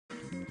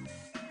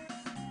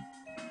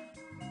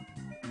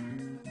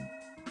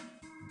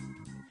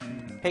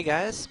Hey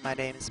guys, my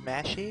name is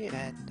Mashi,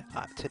 and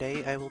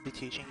today I will be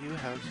teaching you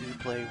how to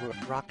play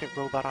Rocket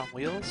Robot on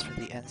Wheels for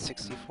the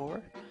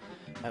N64.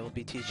 I will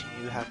be teaching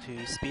you how to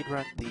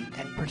speedrun the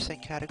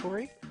N%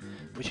 category,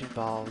 which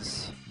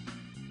involves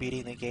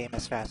beating the game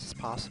as fast as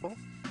possible.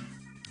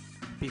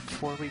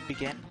 Before we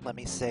begin, let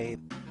me say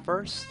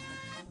first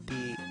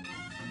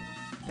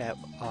that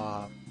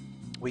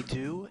we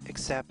do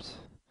accept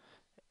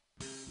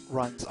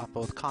runs on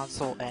both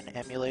console and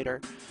emulator.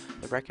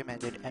 The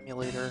recommended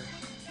emulator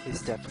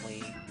is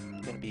definitely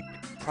going to be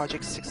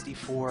Project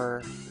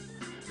 64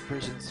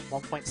 versions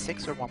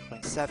 1.6 or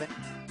 1.7,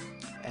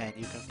 and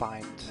you can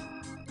find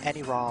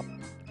any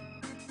ROM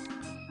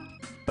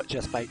but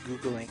just by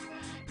googling.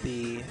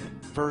 The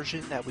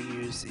version that we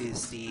use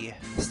is the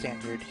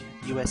standard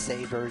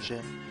USA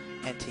version,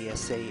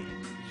 NTSA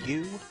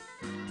U.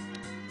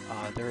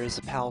 There is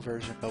a PAL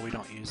version, but we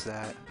don't use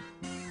that.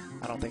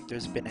 I don't think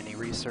there's been any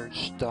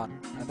research done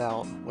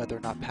about whether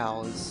or not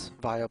PAL is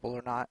viable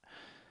or not.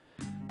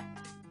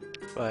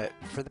 But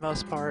for the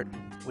most part,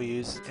 we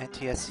use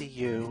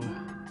NTSCU,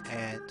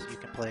 and you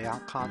can play on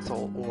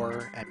console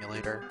or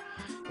emulator.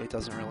 It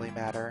doesn't really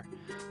matter.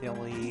 The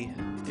only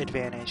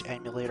advantage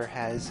emulator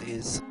has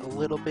is a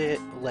little bit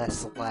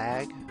less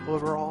lag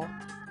overall,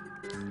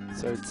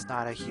 so it's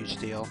not a huge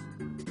deal.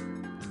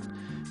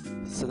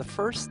 So the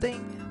first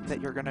thing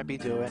that you're going to be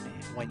doing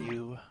when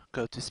you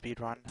go to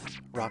speedrun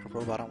Rocket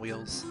Robot on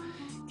Wheels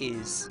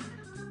is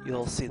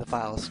you'll see the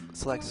files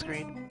select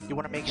screen. You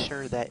want to make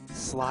sure that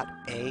slot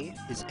A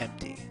is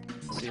empty.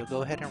 So you'll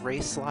go ahead and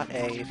erase slot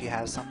A if you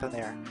have something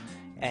there,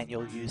 and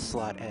you'll use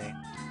slot A.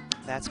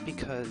 That's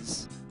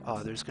because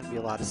there's going to be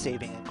a lot of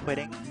saving and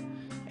quitting,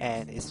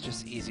 and it's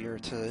just easier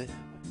to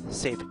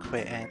save and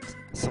quit and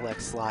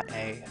select slot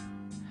A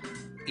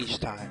each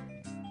time,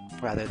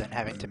 rather than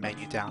having to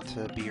menu down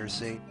to B or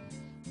C.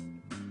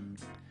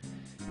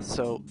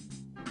 So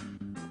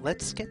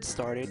let's get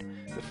started.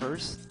 The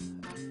first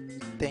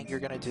thing you're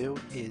going to do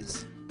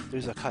is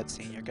there's a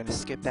cutscene. You're going to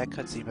skip that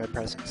cutscene by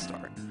pressing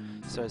start.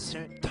 So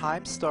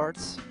time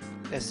starts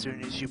as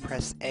soon as you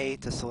press A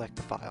to select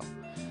the file.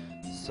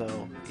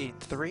 So in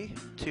 3,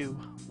 2,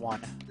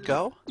 1,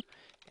 go,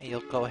 and you'll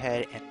go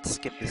ahead and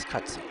skip this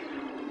cutscene.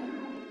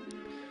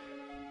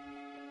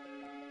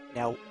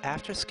 Now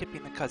after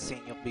skipping the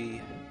cutscene, you'll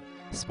be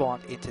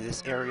spawned into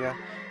this area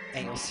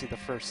and you'll see the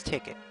first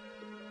ticket.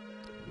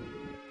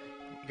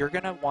 You're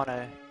going to want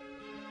to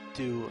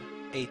do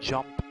a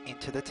jump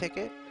into the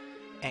ticket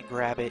and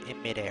grab it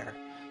in midair.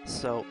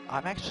 So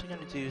I'm actually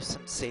going to do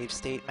some save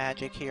state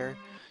magic here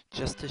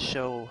just to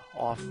show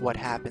off what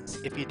happens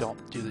if you don't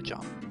do the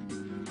jump.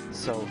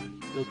 So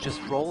you'll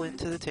just roll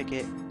into the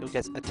ticket, you'll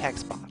get a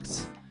text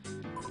box,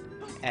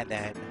 and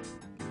then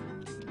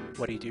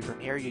what do you do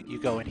from here?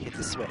 You go and hit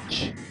the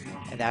switch,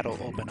 and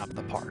that'll open up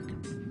the park.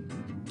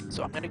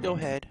 So I'm going to go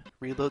ahead,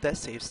 reload that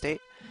save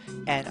state,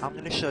 and I'm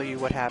going to show you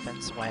what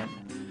happens when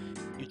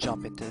you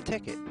jump into the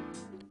ticket.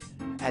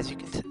 As you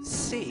can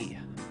see,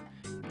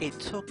 it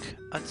took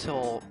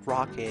until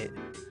Rocket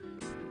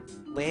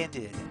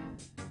landed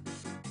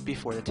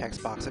before the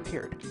text box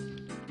appeared.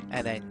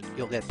 And then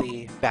you'll get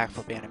the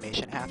backflip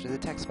animation after the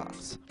text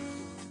box.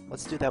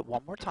 Let's do that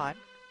one more time.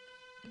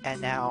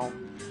 And now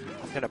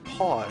I'm going to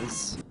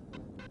pause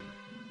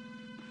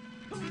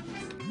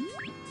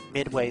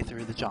midway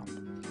through the jump.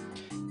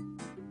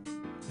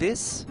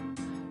 This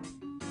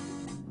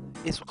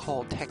is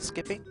called text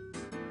skipping.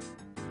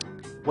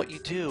 What you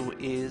do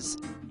is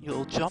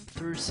you'll jump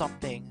through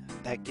something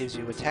that gives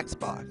you a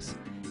text box,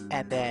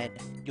 and then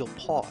you'll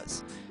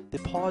pause. The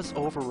pause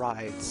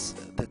overrides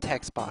the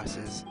text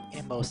boxes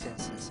in most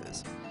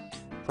instances.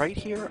 Right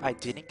here, I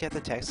didn't get the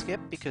text skip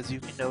because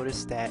you can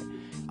notice that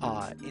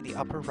in the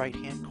upper right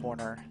hand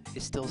corner,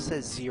 it still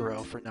says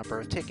 0 for number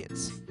of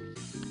tickets.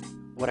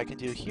 What I can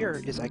do here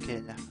is I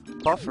can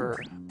buffer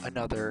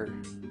another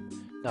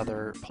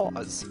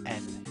pause,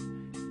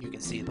 and you can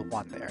see the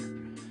 1 there.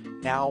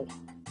 Now,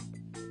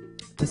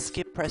 to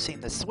skip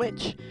pressing the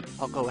switch,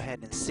 I'll go ahead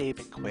and save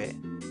and quit,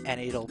 and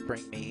it'll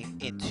bring me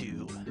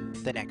into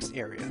the next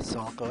area. So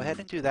I'll go ahead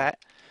and do that.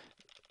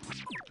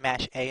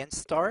 Mash A and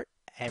start,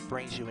 and it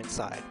brings you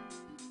inside.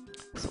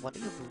 So let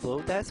me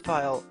load that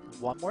file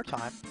one more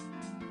time.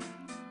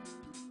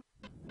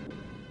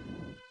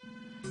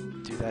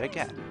 Do that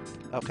again.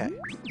 Okay,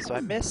 so I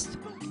missed.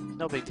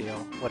 No big deal,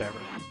 whatever.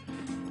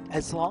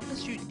 As long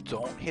as you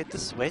don't hit the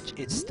switch,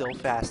 it's still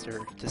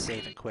faster to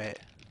save and quit.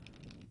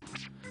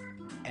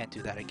 And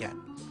do that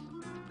again.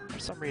 For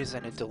some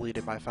reason it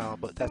deleted my file,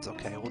 but that's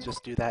okay. We'll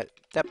just do that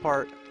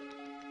part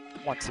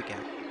once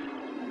again.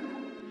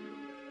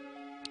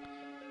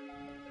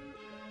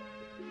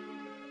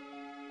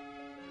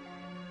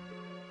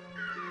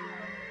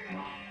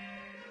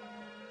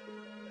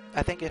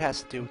 I think it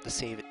has to do with the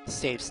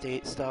save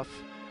state stuff,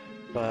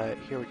 but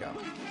here we go.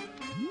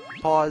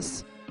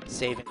 Pause,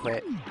 save and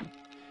quit.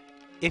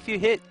 If you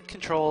hit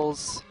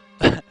controls,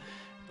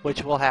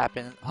 which will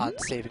happen on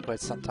save and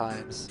quit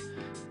sometimes,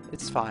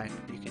 it's fine.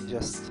 You can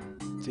just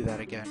do that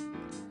again.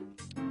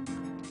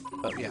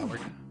 But yeah,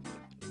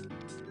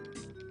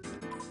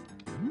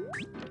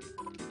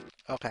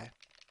 Okay.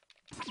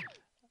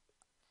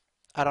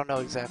 I don't know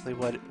exactly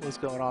what was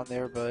going on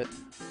there, but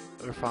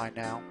we're fine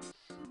now.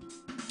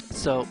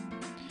 So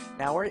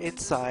now we're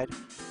inside,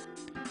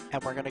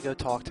 and we're gonna go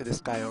talk to this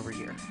guy over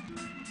here.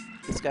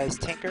 This guy's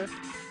Tinker,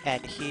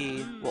 and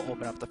he will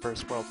open up the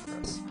first world for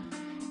us.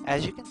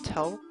 As you can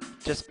tell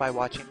just by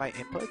watching my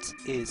inputs,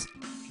 is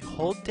you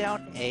hold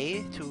down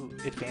A to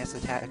advance the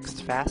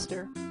text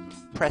faster,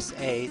 press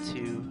A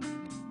to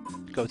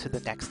go to the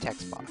next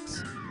text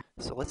box.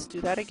 So let's do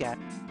that again.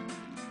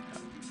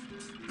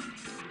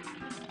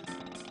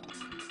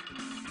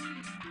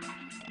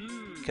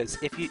 Because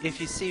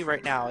if you see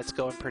right now, it's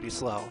going pretty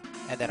slow,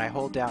 and then I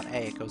hold down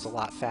A, it goes a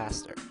lot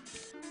faster.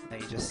 And then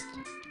you just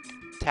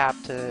tap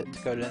to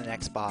go to the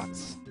next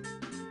box,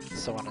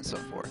 so on and so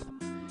forth.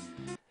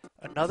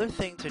 Another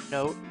thing to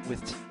note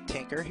with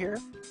Tinker here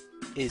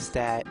is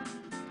that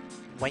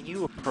when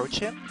you approach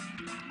him,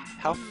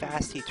 how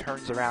fast he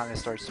turns around and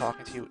starts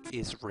talking to you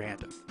is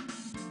random.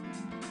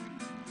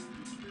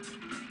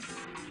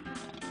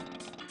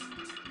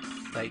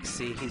 Like,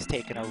 see, he's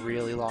taking a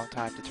really long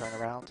time to turn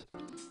around.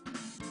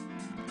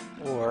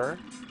 Or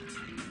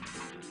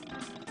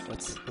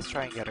let's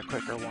try and get a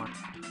quicker one.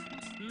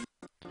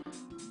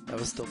 That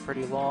was still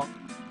pretty long.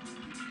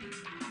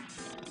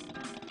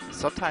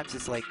 Sometimes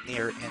it's like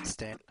near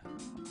instant.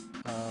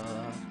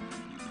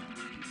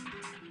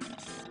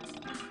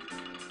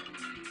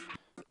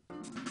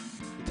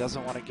 He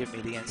doesn't want to give me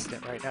the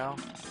instant right now.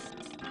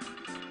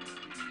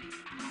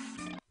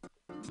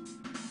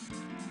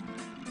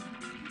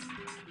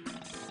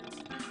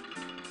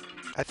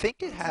 I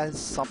think it has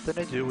something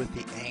to do with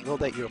the angle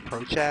that you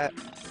approach at,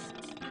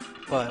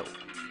 but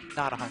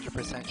not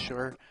 100%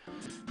 sure.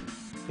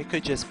 It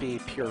could just be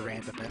pure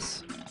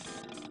randomness.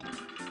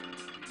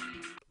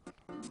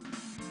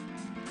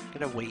 I'm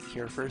gonna wait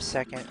here for a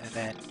second and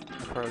then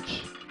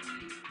approach.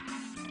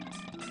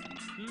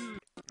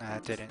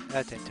 That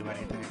didn't do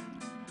anything.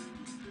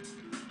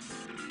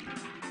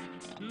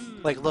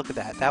 Like, look at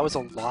that. That was a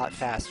lot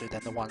faster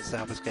than the ones that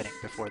I was getting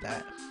before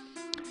that.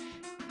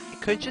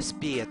 It could just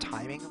be a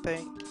timing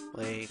thing.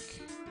 Like,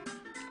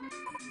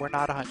 we're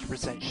not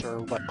 100% sure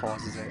what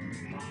causes it.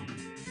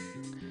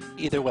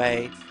 Either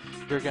way,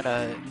 you're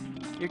gonna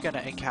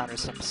encounter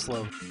some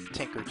slow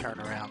Tinker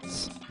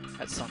turnarounds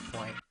at some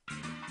point.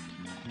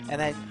 And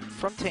then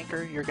from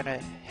Tinker, you're gonna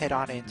head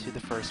on into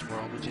the first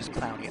world, which is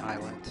Clowney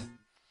Island.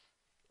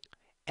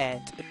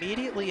 And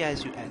immediately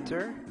as you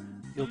enter,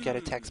 you'll get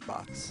a text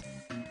box.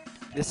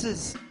 This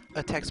is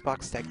a text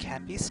box that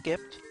can be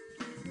skipped,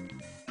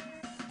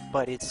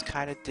 but it's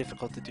kind of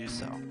difficult to do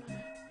so.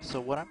 So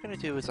what I'm going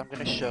to do is I'm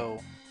going to show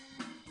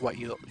what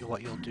you'll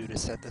do to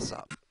set this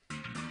up.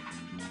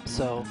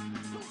 So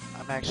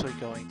I'm actually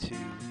going to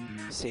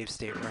save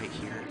state right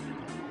here.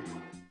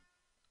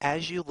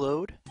 As you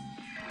load,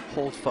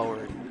 hold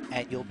forward,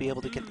 and you'll be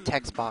able to get the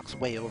text box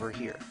way over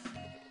here.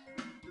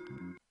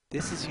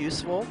 This is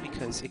useful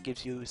because it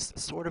gives you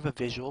sort of a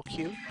visual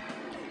cue.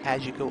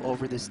 As you go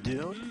over this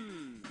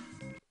dune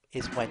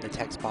is when the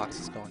text box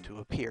is going to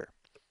appear.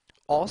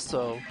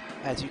 Also,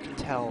 as you can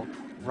tell,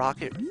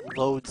 Rocket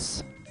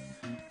loads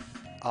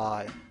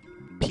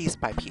piece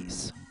by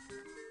piece.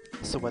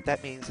 So what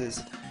that means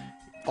is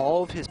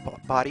all of his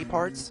body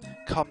parts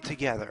come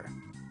together.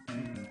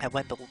 And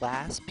when the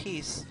last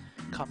piece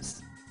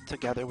comes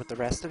together with the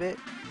rest of it,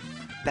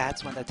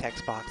 that's when the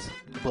text box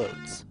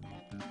loads.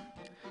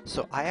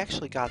 So I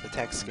actually got the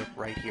text skip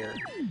right here,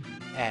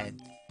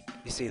 and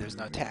you see there's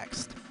no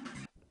text.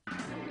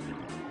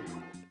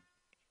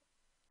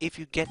 If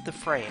you get the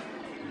frame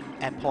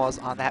and pause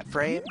on that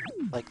frame,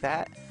 like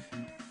that,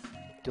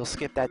 you'll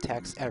skip that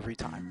text every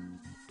time.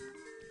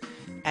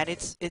 And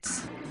it's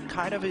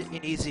kind of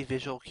an easy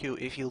visual cue.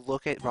 If you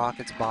look at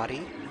Rocket's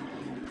body,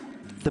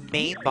 the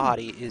main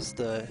body is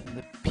the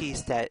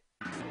piece that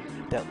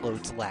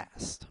loads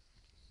last.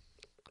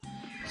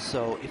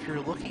 So if you're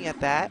looking at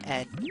that,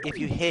 and if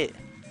you hit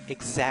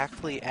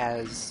exactly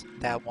as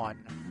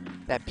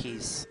that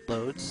piece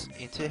loads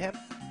into him,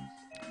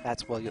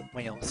 that's when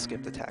you'll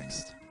skip the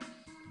text.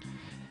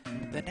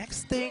 The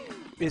next thing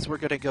is we're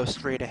going to go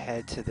straight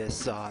ahead to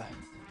this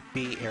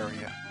B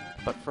area.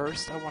 But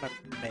first I want to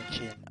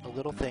mention a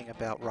little thing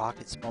about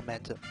Rocket's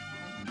momentum.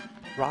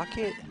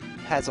 Rocket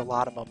has a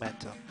lot of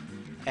momentum,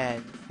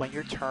 and when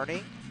you're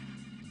turning,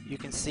 you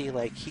can see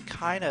like he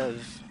kind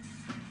of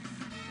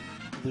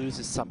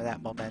loses some of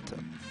that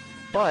momentum.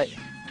 But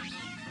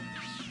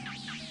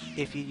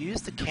if you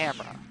use the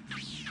camera,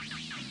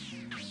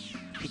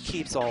 he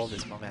keeps all of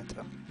his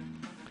momentum.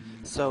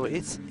 So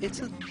it's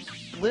a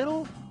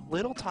little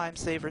time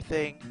saver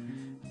thing.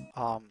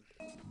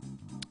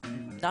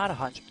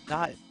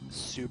 Not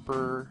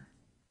super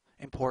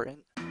important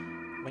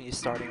when you're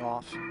starting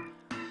off,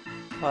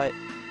 but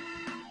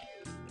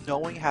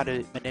knowing how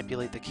to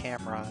manipulate the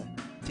camera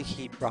to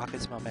keep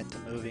Rocket's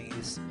momentum moving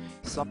is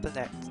something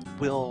that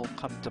will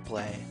come into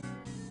play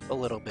a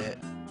little bit.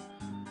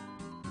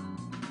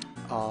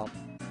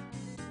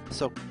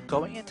 So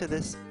going into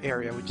this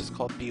area, which is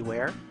called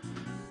Beeware,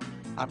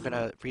 I'm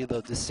gonna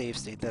reload the save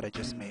state that I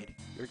just made.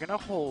 you're gonna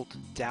hold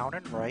down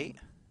and right,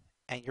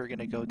 and you're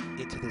gonna go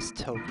into this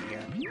token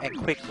here, and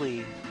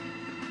quickly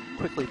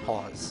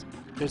pause.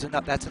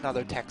 That's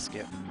another tech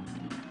skip.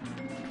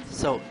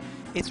 So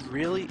it's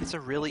a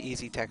really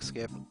easy tech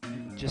skip.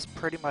 Just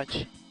pretty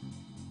much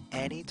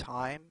any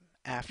time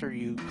after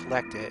you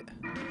collect it,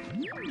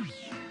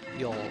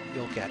 you'll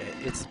get it.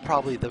 It's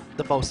probably the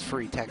most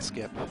free tech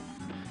skip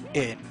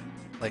in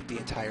like the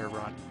entire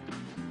run.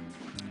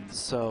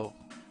 So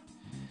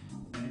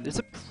there's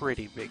a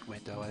pretty big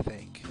window, I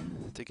think,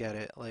 to get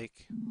it. Like,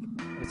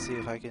 let's see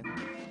if I can.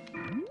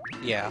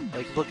 Yeah,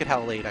 like look at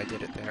how late I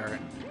did it there,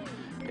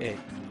 and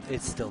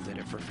it still did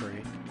it for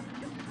free.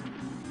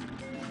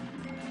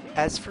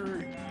 As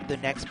for the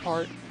next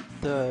part,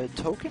 the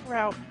token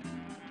route,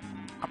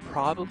 I'm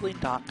probably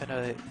not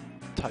gonna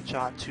touch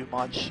on too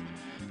much.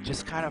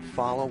 Just kind of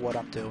follow what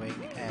I'm doing,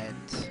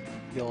 and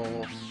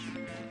you'll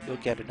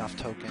get enough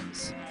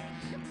tokens.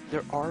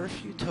 There are a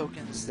few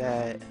tokens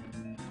that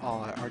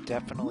are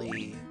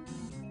definitely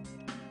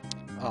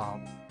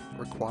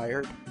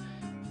required,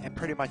 and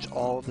pretty much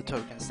all of the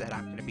tokens that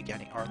I'm going to be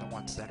getting are the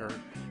ones that are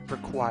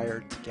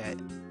required to get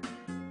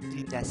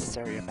the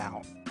necessary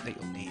amount that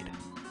you'll need.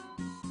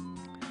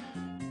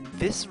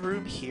 This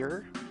room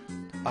here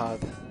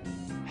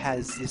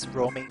has this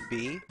roaming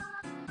bee,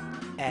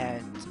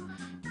 and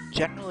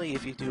generally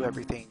if you do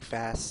everything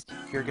fast,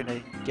 you're going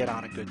to get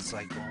on a good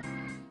cycle.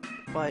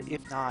 But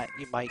if not,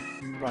 you might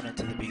run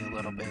into the bee a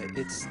little bit.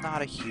 It's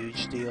not a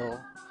huge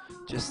deal,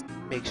 just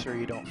make sure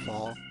you don't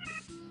fall.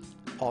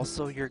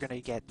 Also, you're going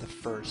to get the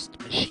first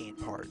machine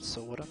part.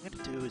 So what I'm going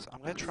to do is I'm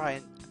going to try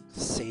and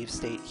save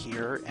state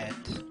here and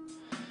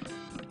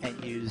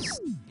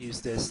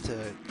use this to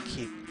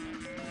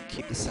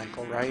keep the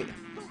cycle right.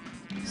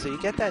 So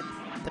you get the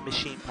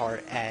machine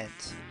part, and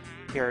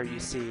here you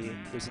see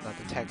there's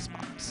another text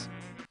box.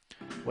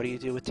 What do you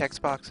do with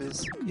text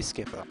boxes? You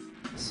skip them.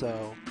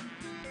 So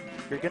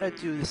you're gonna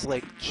do this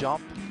like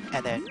jump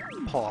and then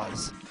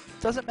pause.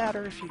 Doesn't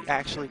matter if you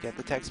actually get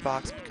the text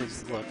box,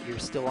 because look, you're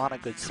still on a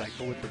good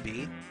cycle with the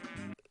bee.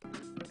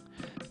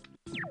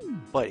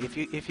 But if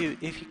you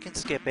can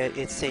skip it,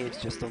 it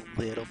saves just a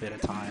little bit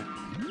of time.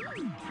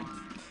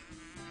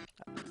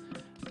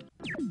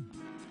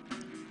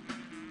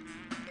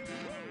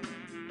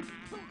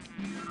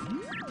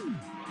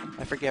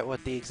 I forget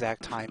what the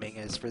exact timing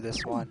is for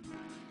this one.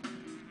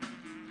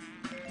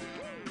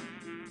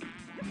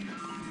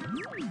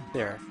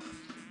 There.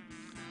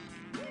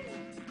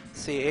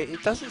 See,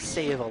 it doesn't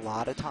save a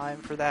lot of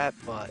time for that,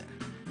 but,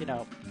 you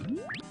know,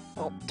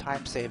 well,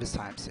 time save is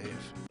time save.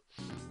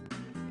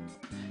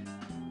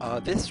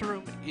 This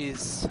room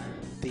is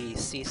the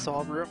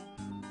seesaw room.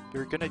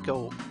 You're gonna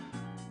go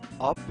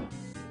up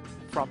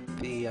from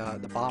the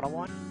bottom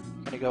one.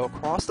 You're gonna go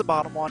across the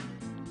bottom one,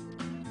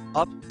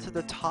 up to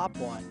the top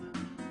one.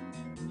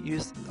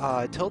 Use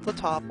tilt the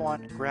top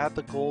one, grab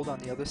the gold on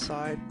the other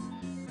side,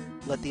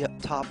 let the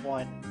top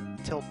one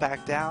tilt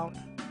back down,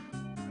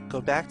 go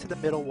back to the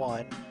middle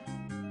one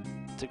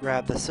to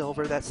grab the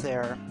silver that's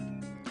there,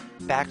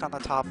 back on the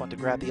top one to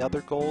grab the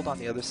other gold on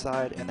the other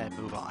side, and then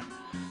move on.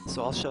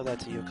 So I'll show that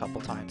to you a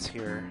couple times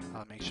here.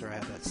 I'll make sure I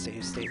have that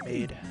save state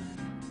made.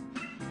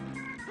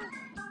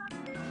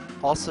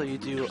 Also, you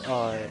do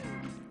a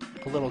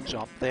little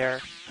jump there.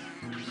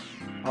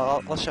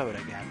 I'll show it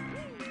again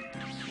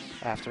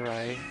after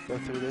I go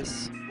through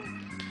this.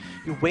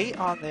 You wait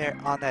on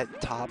that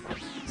top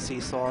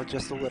seesaw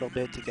just a little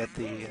bit to get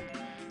the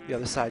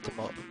other side to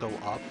go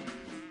up.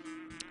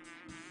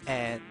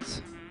 And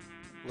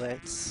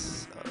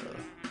let's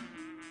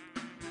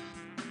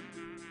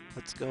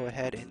go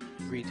ahead and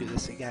redo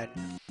this again.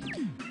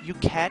 You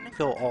can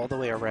go all the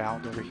way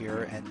around over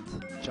here and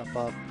jump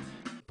up,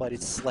 but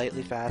it's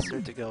slightly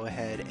faster to go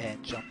ahead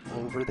and jump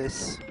over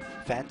this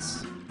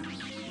fence.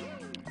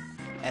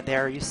 And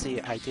there you see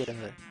I did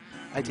a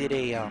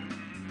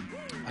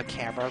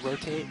camera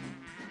rotate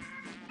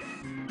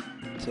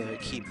to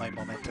keep my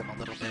momentum a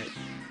little bit.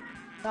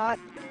 Not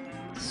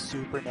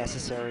super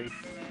necessary,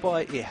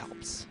 but it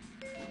helps.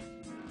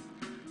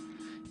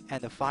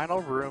 And the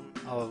final room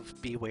of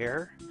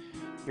Beeware,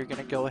 you're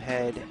gonna go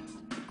ahead,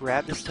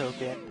 grab this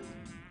token,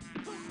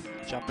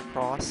 jump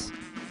across,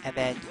 and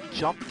then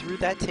jump through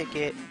that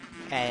ticket,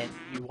 and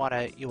you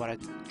wanna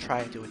try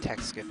and do a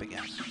text skip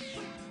again.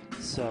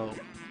 So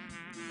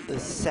the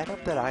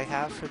setup that I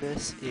have for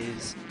this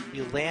is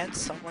you land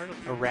somewhere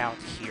around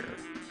here,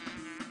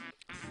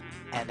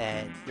 and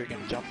then you're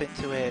gonna jump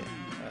into it.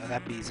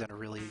 That bee's in a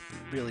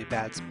really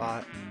bad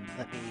spot.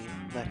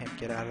 Let him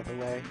get out of the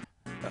way.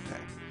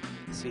 Okay.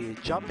 So you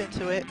jump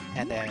into it,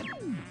 and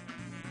then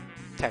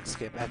text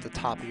skip at the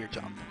top of your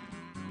jump.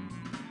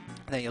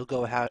 And then you'll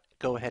go ahead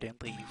and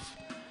leave.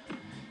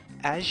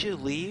 As you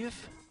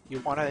leave, you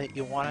wanna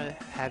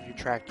have your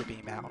tractor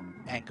beam out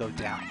and go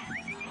down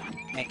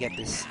and get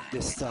this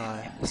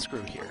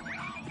screw here.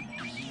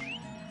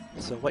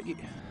 So let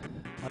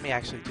me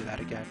actually do that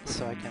again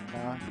so I can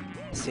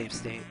save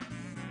state.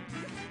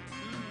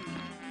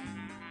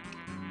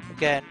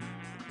 Again,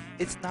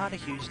 it's not a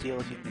huge deal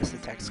if you miss the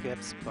text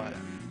skips, but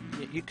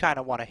You kind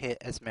of want to hit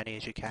as many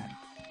as you can.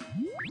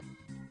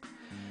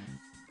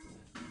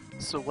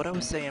 So what I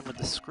was saying with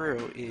the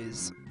screw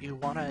is you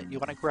wanna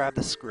grab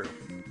the screw.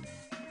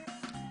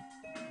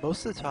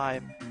 Most of the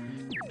time,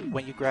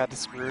 when you grab the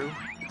screw,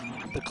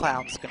 the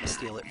clown's gonna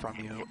steal it from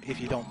you if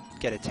you don't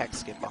get a tech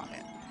skip on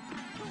it.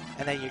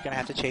 And then you're gonna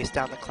have to chase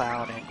down the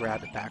clown and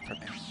grab it back from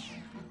him.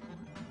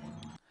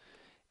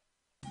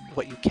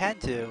 What you can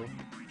do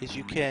is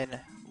you can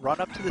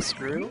run up to the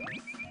screw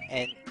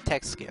and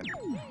tech skip,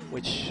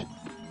 which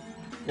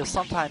will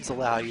sometimes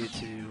allow you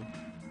to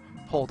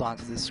hold on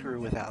to the screw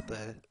without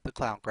the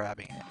clown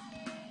grabbing it.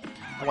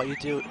 And what you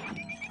do,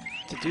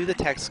 to do the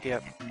tech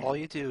skip, all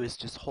you do is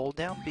just hold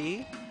down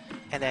B,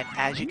 and then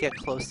as you get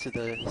close to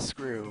the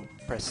screw,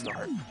 press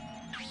start.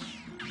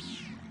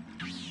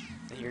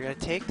 And you're going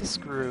to take the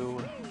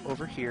screw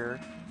over here,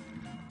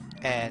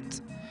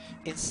 and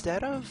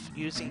instead of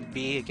using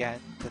B again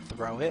to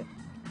throw it,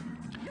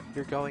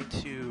 you're going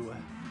to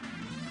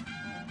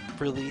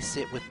release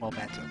it with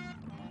momentum.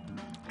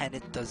 And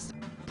it does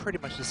pretty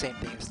much the same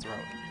thing as throw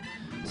it.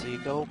 So you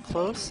go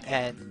close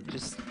and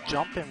just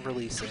jump and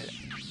release it.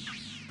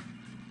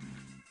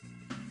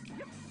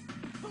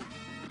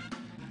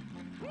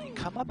 You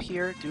come up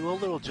here, do a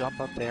little jump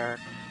up there.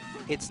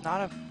 It's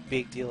not a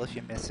big deal if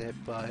you miss it,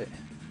 but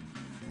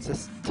it's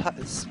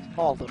a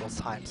small little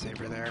time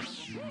saver there.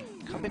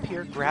 Come up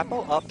here,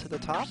 grapple up to the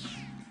top.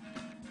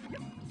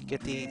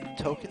 Get the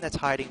token that's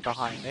hiding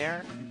behind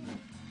there.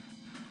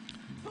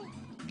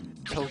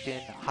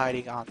 Token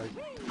hiding on the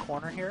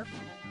corner here.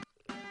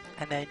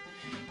 And then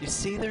you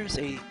see there's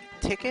a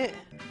ticket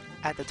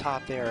at the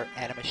top there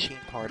and a machine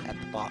part at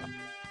the bottom.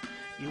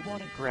 You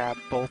want to grab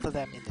both of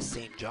them in the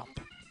same jump,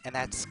 and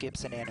that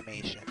skips an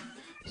animation.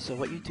 So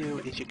what you do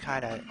is you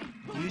kind of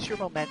use your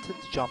momentum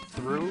to jump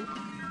through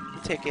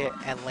the ticket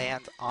and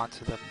land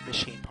onto the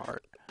machine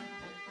part.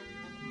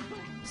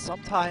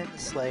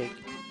 Sometimes, like,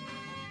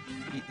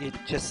 you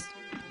just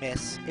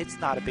miss. It's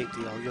not a big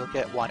deal. You'll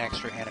get one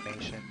extra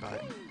animation,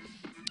 but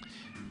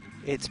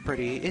it's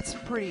pretty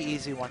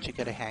easy once you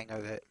get a hang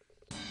of it.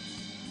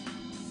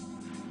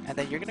 And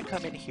then you're going to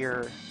come in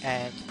here,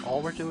 and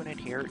all we're doing in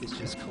here is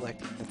just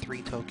collecting the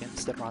 3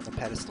 tokens that are on the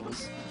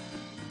pedestals,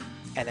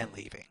 and then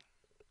leaving.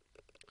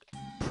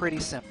 Pretty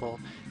simple.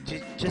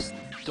 Just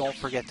don't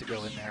forget to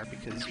go in there,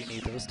 because you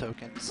need those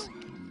tokens.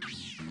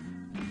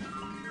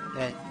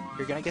 Then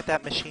you're going to get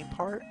that machine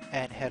part,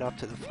 and head up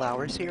to the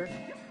flowers here.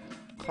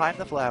 Climb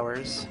the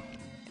flowers,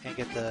 and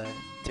get the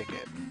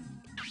ticket.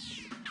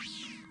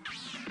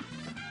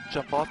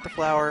 Jump off the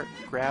flower,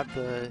 grab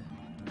the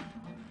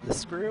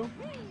screw,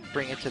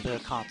 bring it to the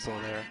console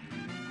there.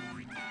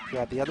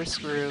 Grab the other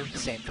screw,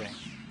 same thing.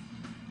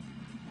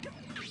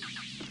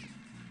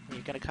 And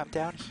you're going to come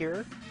down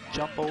here,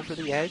 jump over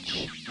the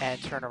edge,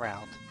 and turn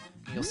around.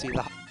 You'll see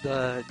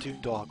the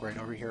Dune Dog right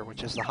over here,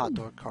 which is the hot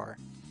dog car.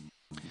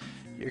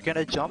 You're going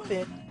to jump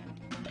in,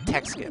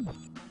 tech skip.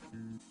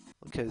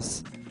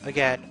 Because,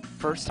 again,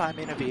 first time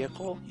in a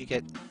vehicle, you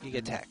get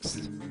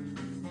text.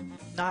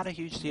 Not a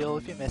huge deal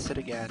if you miss it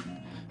again,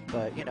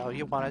 but you know,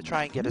 you want to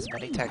try and get as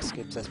many tech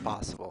skips as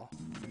possible.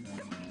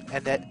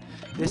 And that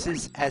this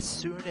is as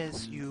soon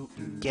as you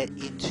get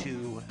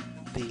into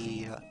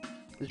the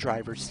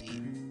driver's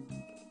seat.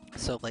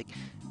 So like,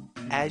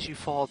 as you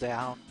fall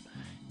down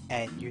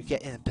and you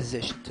get in a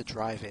position to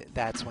drive it,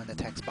 that's when the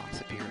text box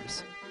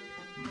appears.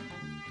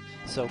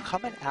 So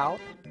coming out,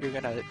 you're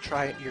gonna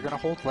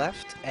hold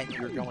left and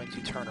you're going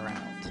to turn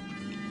around.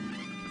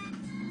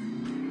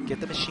 Get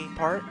the machine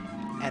part,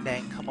 and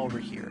then come over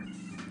here.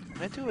 I'm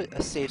going to do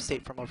a save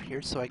state from over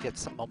here so I get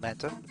some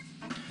momentum.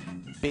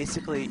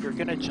 Basically, you're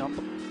going to jump,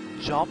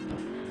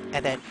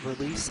 and then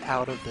release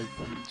out of the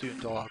Dune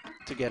Dog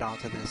to get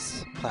onto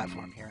this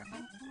platform here.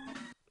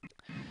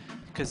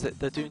 Because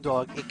the Dune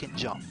Dog, it can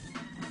jump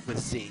with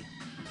Z.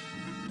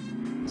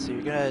 So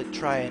you're going to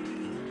try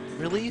and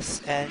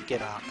release and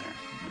get on there.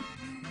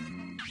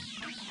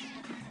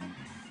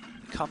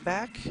 Come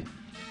back,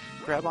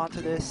 grab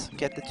onto this,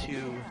 get the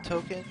 2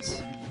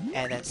 tokens,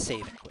 and then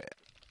save and quit.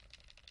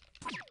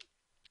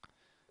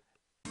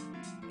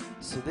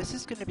 So this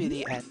is going to be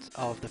the end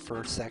of the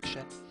first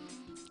section.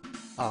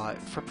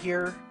 From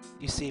here,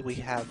 you see we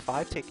have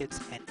 5 tickets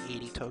and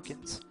 80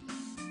 tokens.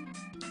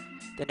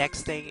 The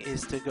next thing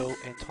is to go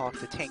and talk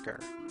to Tinker,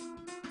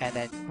 and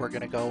then we're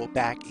going to go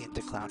back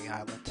into Clowney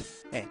Island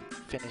and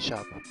finish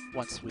up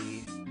once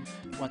we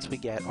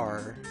get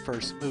our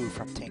first move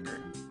from Tinker.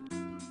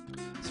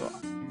 So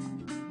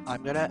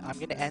I'm gonna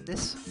end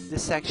this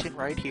section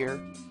right here,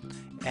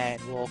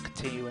 and we'll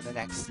continue in the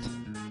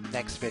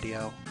next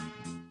video.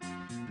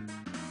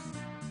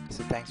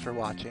 So thanks for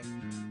watching.